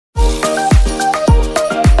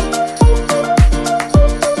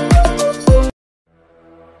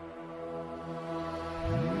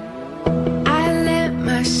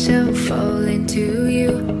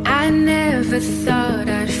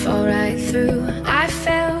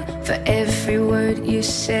every word you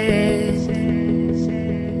said.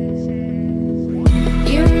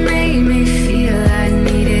 You made me feel I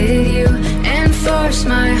needed you and forced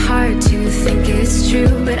my heart to think it's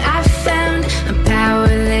true. But I found I'm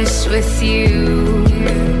powerless with you.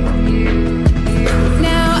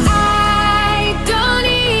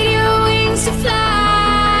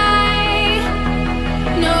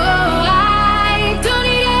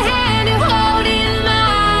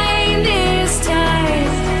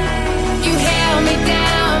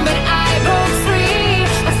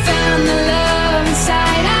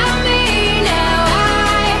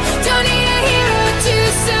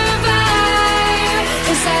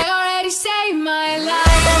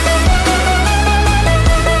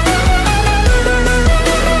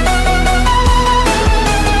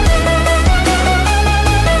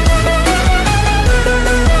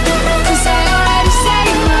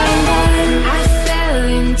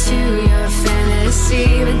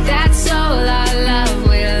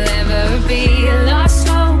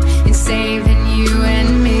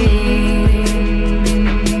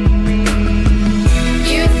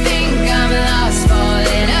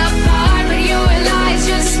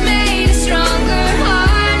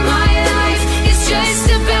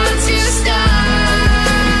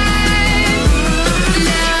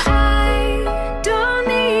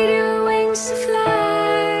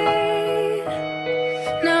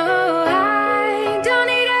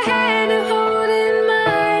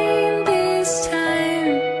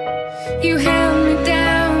 You held me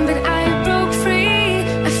down, but I broke free.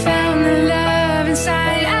 I found the love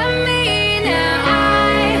inside of me. Now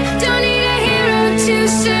I don't need a hero to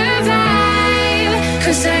survive,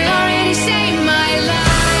 'cause I already saved my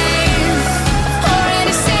life.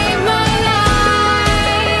 Already saved my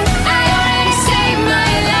life. I already saved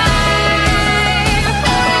my life.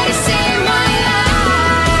 Already saved my life.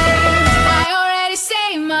 I already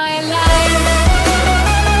saved my life.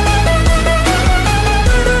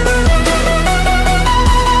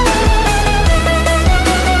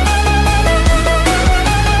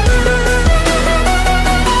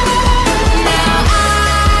 Now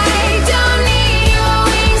I don't need your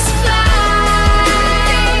wings to fly.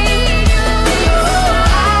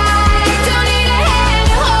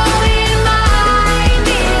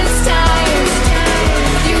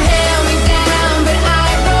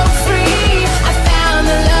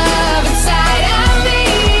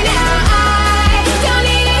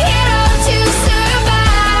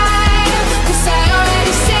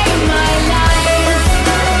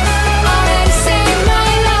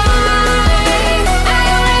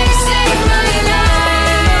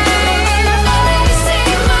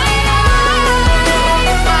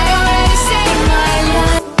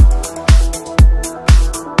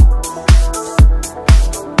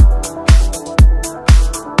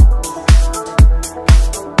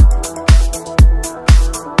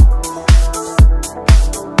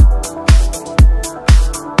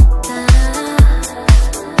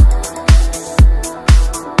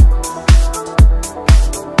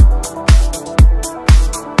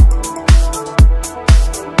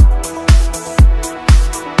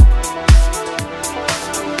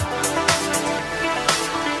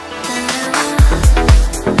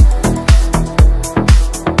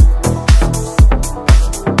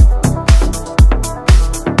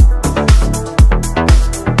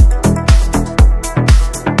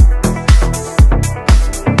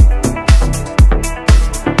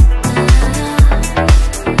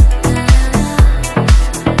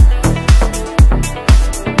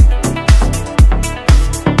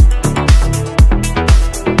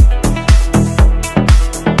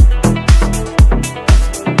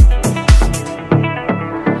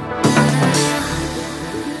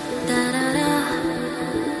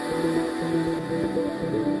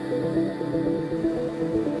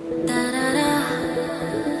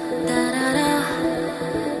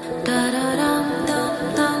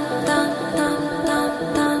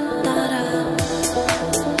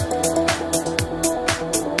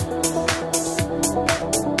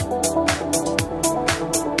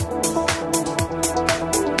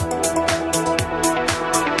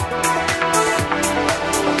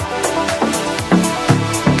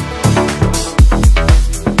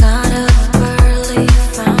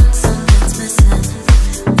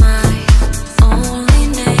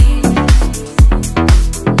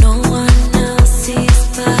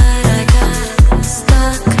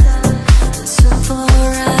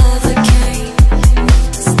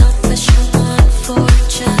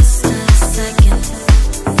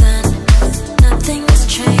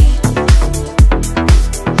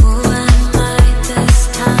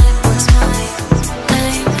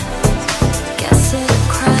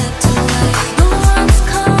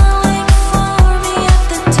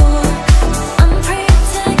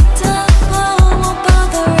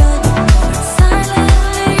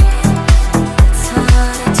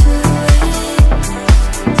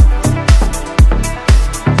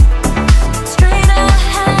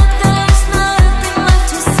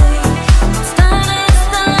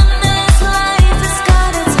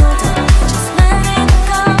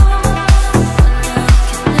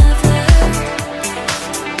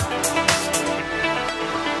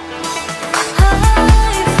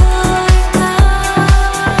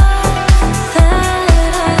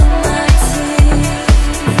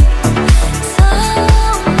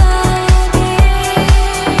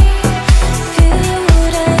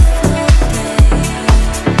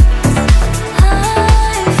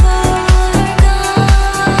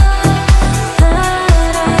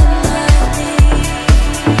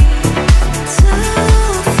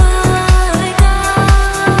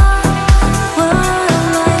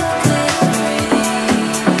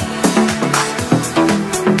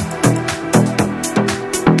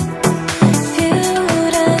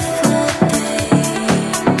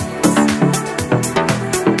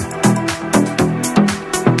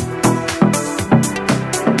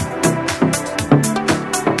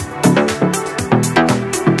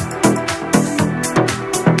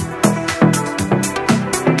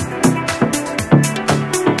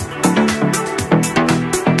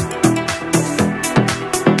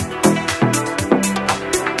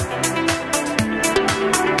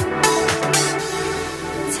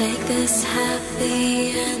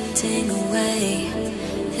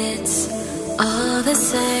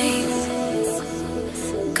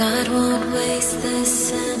 God won't waste this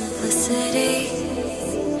simplicity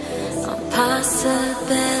on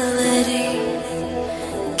possibility.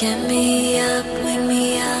 Get me up, wake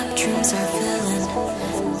me up, dreams are filling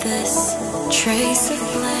this trace of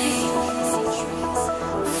blame.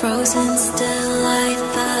 Frozen still, I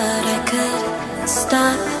thought I could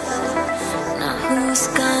stop. Now who's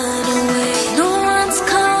gonna win?